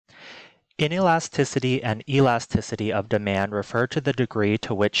Inelasticity and elasticity of demand refer to the degree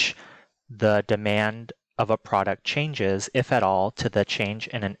to which the demand of a product changes, if at all, to the change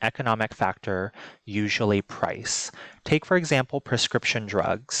in an economic factor, usually price. Take, for example, prescription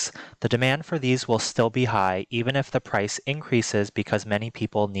drugs. The demand for these will still be high even if the price increases because many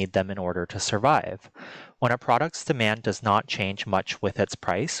people need them in order to survive. When a product's demand does not change much with its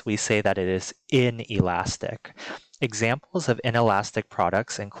price, we say that it is inelastic. Examples of inelastic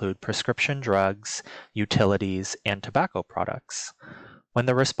products include prescription drugs, utilities, and tobacco products. When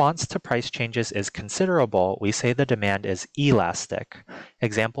the response to price changes is considerable, we say the demand is elastic.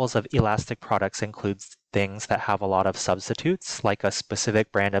 Examples of elastic products include things that have a lot of substitutes, like a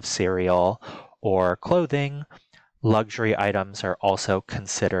specific brand of cereal or clothing. Luxury items are also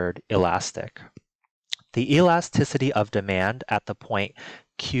considered elastic. The elasticity of demand at the point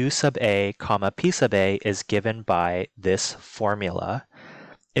Q sub A, comma P sub A is given by this formula.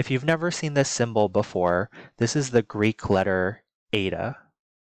 If you've never seen this symbol before, this is the Greek letter eta.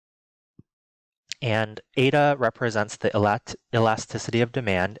 And eta represents the elasticity of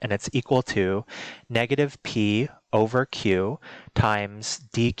demand, and it's equal to negative P over Q times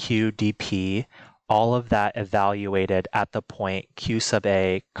dQ dP, all of that evaluated at the point Q sub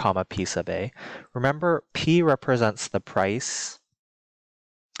A, comma P sub A. Remember, P represents the price,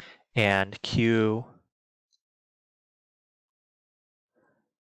 and Q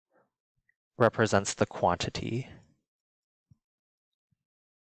represents the quantity.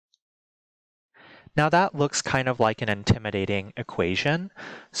 Now that looks kind of like an intimidating equation,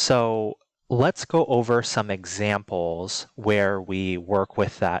 so let's go over some examples where we work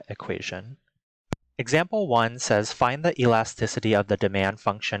with that equation. Example 1 says find the elasticity of the demand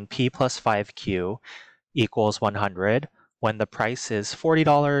function P plus 5Q equals 100 when the price is $40,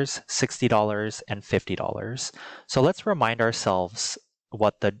 $60, and $50. So let's remind ourselves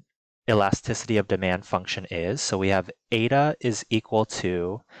what the elasticity of demand function is. So we have eta is equal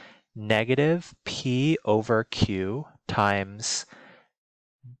to negative P over Q times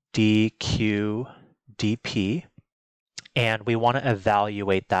dQ dP, and we want to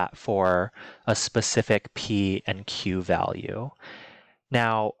evaluate that for a specific P and Q value.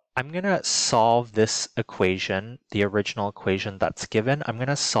 Now, I'm going to solve this equation, the original equation that's given. I'm going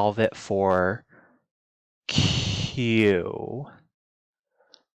to solve it for Q.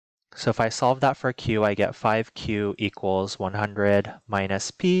 So if I solve that for Q, I get 5Q equals 100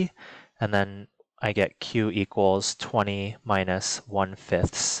 minus P, and then I get Q equals 20 minus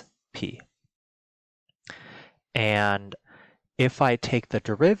 1/5 P. And if I take the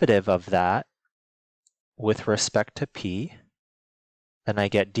derivative of that with respect to P, then I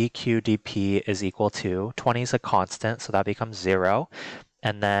get dQ dP is equal to, 20 is a constant, so that becomes 0,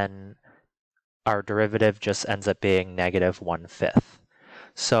 and then our derivative just ends up being negative 1/5.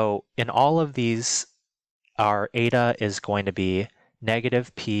 So in all of these, our eta is going to be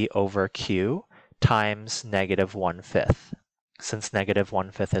negative P over Q times negative 1/5, since negative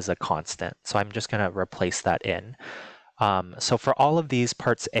 1/5 is a constant. So I'm just going to replace that in. So for all of these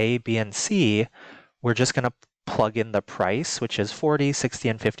parts A, B, and C, we're just going to plug in the price, which is $40, $60,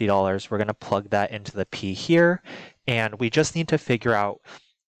 and $50. We're going to plug that into the P here, and we just need to figure out,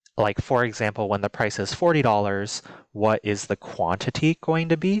 like, for example, when the price is $40, what is the quantity going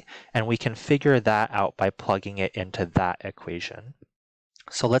to be? And we can figure that out by plugging it into that equation.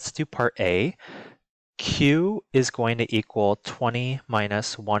 So let's do part A. Q is going to equal 20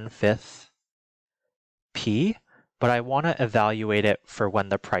 minus 1/5 P, but I want to evaluate it for when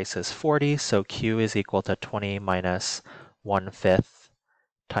the price is 40, so Q is equal to 20 minus 1/5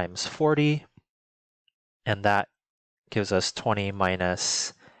 times 40, and that gives us 20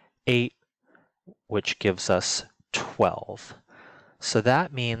 minus 8, which gives us 12. So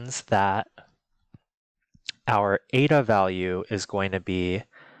that means that our eta value is going to be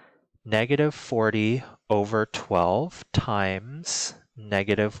negative 40 over 12 times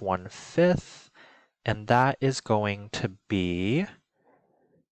negative 1/5, and that is going to be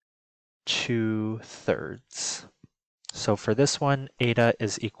 2/3. So for this one, eta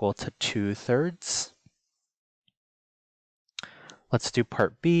is equal to 2/3. Let's do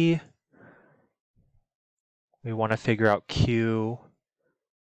part B. We want to figure out Q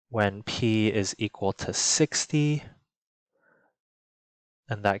when P is equal to 60.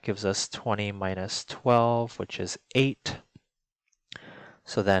 And that gives us 20 minus 12, which is 8.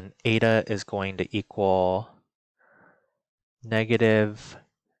 So then eta is going to equal negative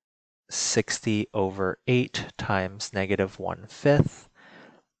 60 over 8 times negative 1/5.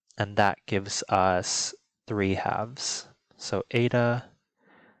 And that gives us 3/2. So eta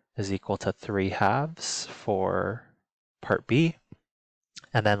is equal to 3/2 for part B.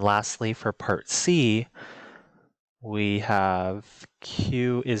 And then lastly, for part C, we have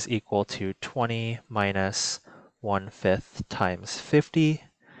Q is equal to 20 minus 1/5 times 50,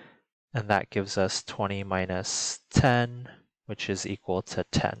 and that gives us 20 minus 10, which is equal to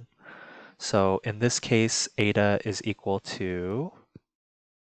 10. So in this case, eta is equal to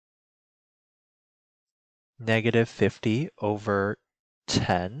negative 50 over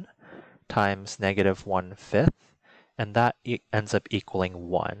 10 times negative 1/5, and that ends up equaling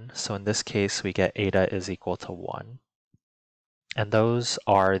 1. So in this case, we get eta is equal to 1. And those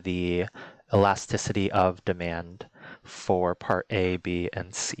are the elasticity of demand for part A, B,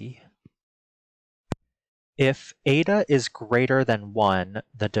 and C. If eta is greater than 1,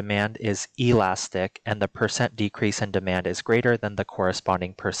 the demand is elastic, and the percent decrease in demand is greater than the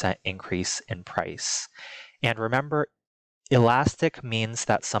corresponding percent increase in price. And remember, elastic means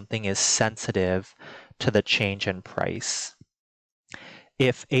that something is sensitive to the change in price.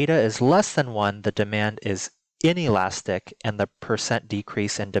 If eta is less than 1, the demand is inelastic, and the percent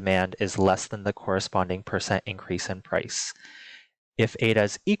decrease in demand is less than the corresponding percent increase in price. If eta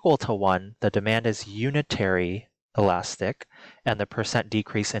is equal to 1, the demand is unitary elastic, and the percent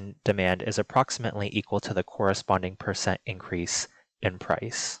decrease in demand is approximately equal to the corresponding percent increase in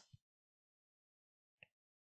price.